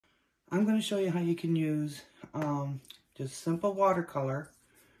I'm going to show you how you can use just simple watercolor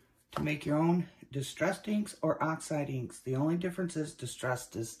to make your own distressed inks or oxide inks. The only difference is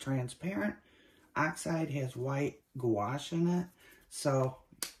distressed is transparent. Oxide has white gouache in it, so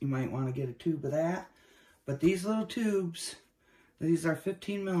you might want to get a tube of that. But these little tubes, these are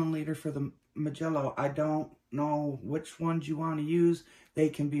 15 milliliter for the Mijello. I don't know which ones you want to use. They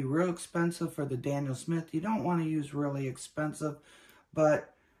can be real expensive for the Daniel Smith. You don't want to use really expensive,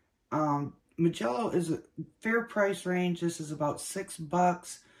 but Mijello is a fair price range. This is about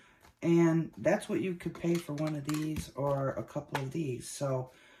 $6, and that's what you could pay for one of these or a couple of these.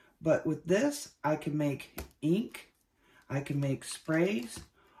 So, but with this, I can make ink, I can make sprays,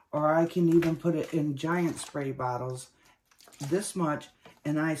 or I can even put it in giant spray bottles, this much,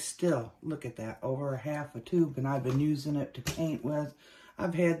 and I still, look at that, over half a tube, and I've been using it to paint with.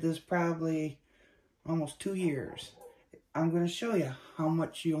 I've had this probably almost 2 years. I'm going to show you how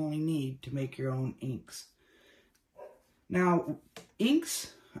much you only need to make your own inks. Now,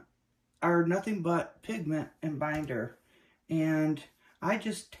 inks are nothing but pigment and binder, and I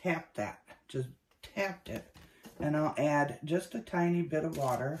just tapped it, and I'll add just a tiny bit of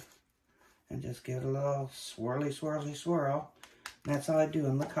water and just give it a little swirly, swirly, swirl. That's all I do,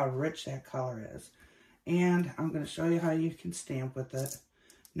 and look how rich that color is. And I'm going to show you how you can stamp with it.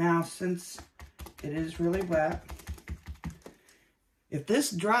 Now, since it is really wet, if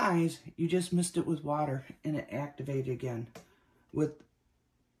this dries, you just mixed it with water and it activated again. With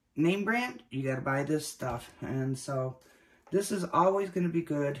name brand, you got to buy this stuff. And so this is always going to be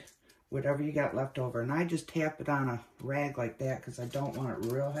good, whatever you got left over. And I just tap it on a rag like that because I don't want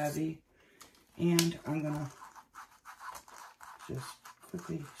it real heavy. And I'm going to just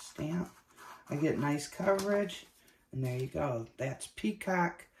quickly stamp. I get nice coverage, and there you go. That's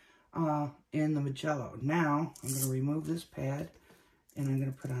Peacock in the Mijello. Now, I'm going to remove this pad, and I'm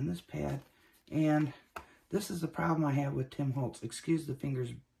going to put on this pad. And this is the problem I have with Tim Holtz. Excuse the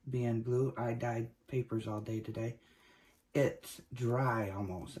fingers being blue. I dyed papers all day today. It's dry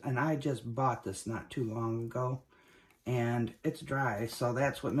almost, and I just bought this not too long ago, and it's dry, so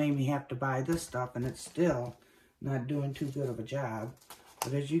that's what made me have to buy this stuff, and it's still not doing too good of a job.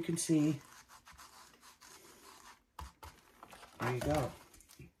 But as you can see, there you go.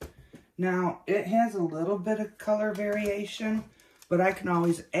 Now, it has a little bit of color variation, but I can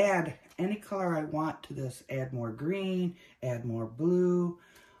always add any color I want to this. Add more green, add more blue.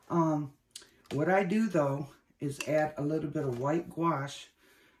 What I do, though, is add a little bit of white gouache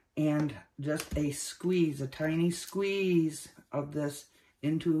and just a squeeze, a tiny squeeze of this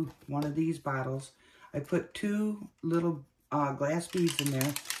into one of these bottles. I put 2 little glass beads in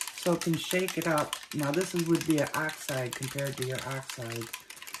there so it can shake it up. Now this would be an oxide compared to your oxide.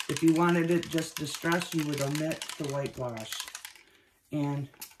 If you wanted it just distressed, you would omit the white gouache. And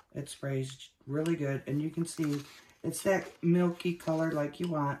it sprays really good. And you can see it's that milky color like you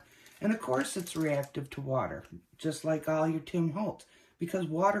want. And of course it's reactive to water, just like all your Tim Holtz, because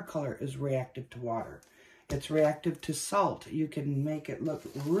watercolor is reactive to water. It's reactive to salt. You can make it look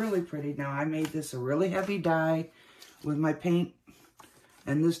really pretty. Now, I made this a really heavy dye with my paint,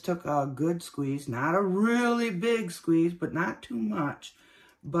 and this took a good squeeze. Not a really big squeeze, but not too much.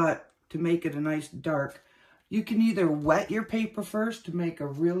 But to make it a nice dark, you can either wet your paper first to make a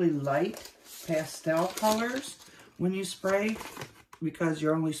really light pastel colors when you spray, because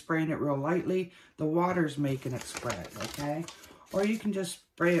you're only spraying it real lightly. The water's making it spread, okay? Or you can just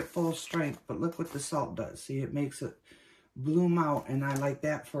spray it full strength, but look what the salt does. See, it makes it bloom out, and I like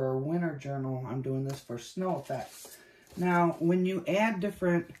that for a winter journal. I'm doing this for snow effects. Now, when you add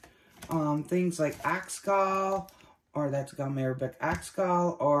different things like ox gall, or that's gum arabic, ox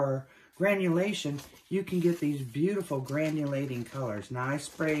gall, or granulation, you can get these beautiful granulating colors. Now, I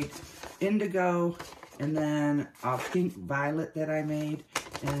sprayed indigo, and then a pink violet that I made,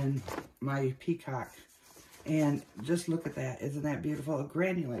 and my peacock. And just look at that. Isn't that beautiful? It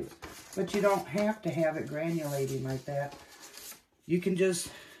granulates. But you don't have to have it granulating like that. You can just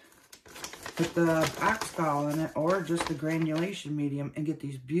put the ox gall in it, or just the granulation medium, and get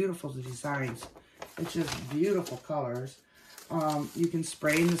these beautiful designs. It's just beautiful colors. You can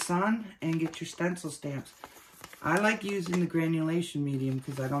spray in the sun and get your stencil stamps. I like using the granulation medium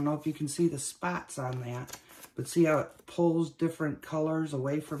because I don't know if you can see the spots on that, but see how it pulls different colors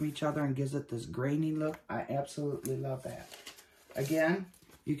away from each other and gives it this grainy look? I absolutely love that. Again,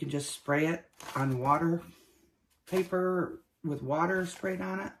 you can just spray it on water paper with water sprayed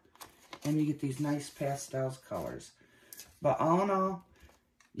on it, and you get these nice pastels colors. But all in all,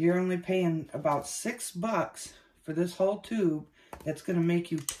 you're only paying about $6 for this whole tube. That's going to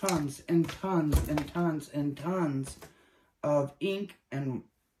make you tons and tons and tons and tons of ink and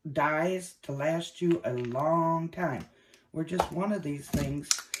dyes to last you a long time. We're just one of these things.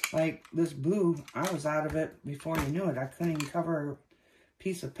 Like this blue, I was out of it before you knew it. I couldn't even cover a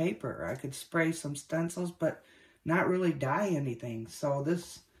piece of paper. I could spray some stencils, but not really dye anything. So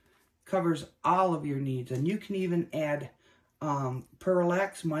this covers all of your needs. And you can even add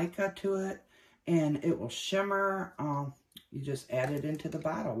Pearl-X mica to it, and it will shimmer. You just add it into the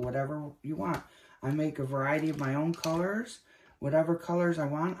bottle, whatever you want. I make a variety of my own colors. Whatever colors I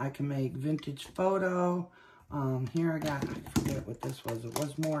want, I can make vintage photo. Here I forget what this was. It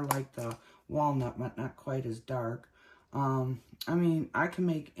was more like the walnut, but not quite as dark. I mean, I can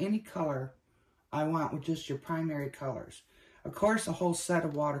make any color I want with just your primary colors. Of course, a whole set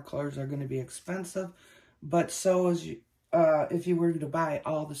of watercolors are going to be expensive, but so is if you were to buy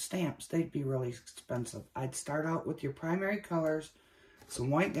all the stamps, they'd be really expensive. I'd start out with your primary colors,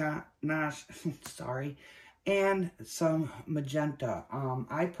 some white ganache, sorry, and some magenta.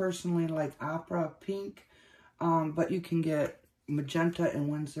 I personally like opera pink, but you can get magenta and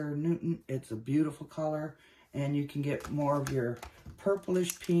Winsor Newton. It's a beautiful color, and you can get more of your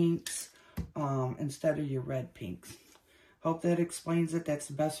purplish pinks instead of your red pinks. Hope that explains it. That's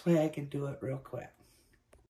the best way I can do it real quick.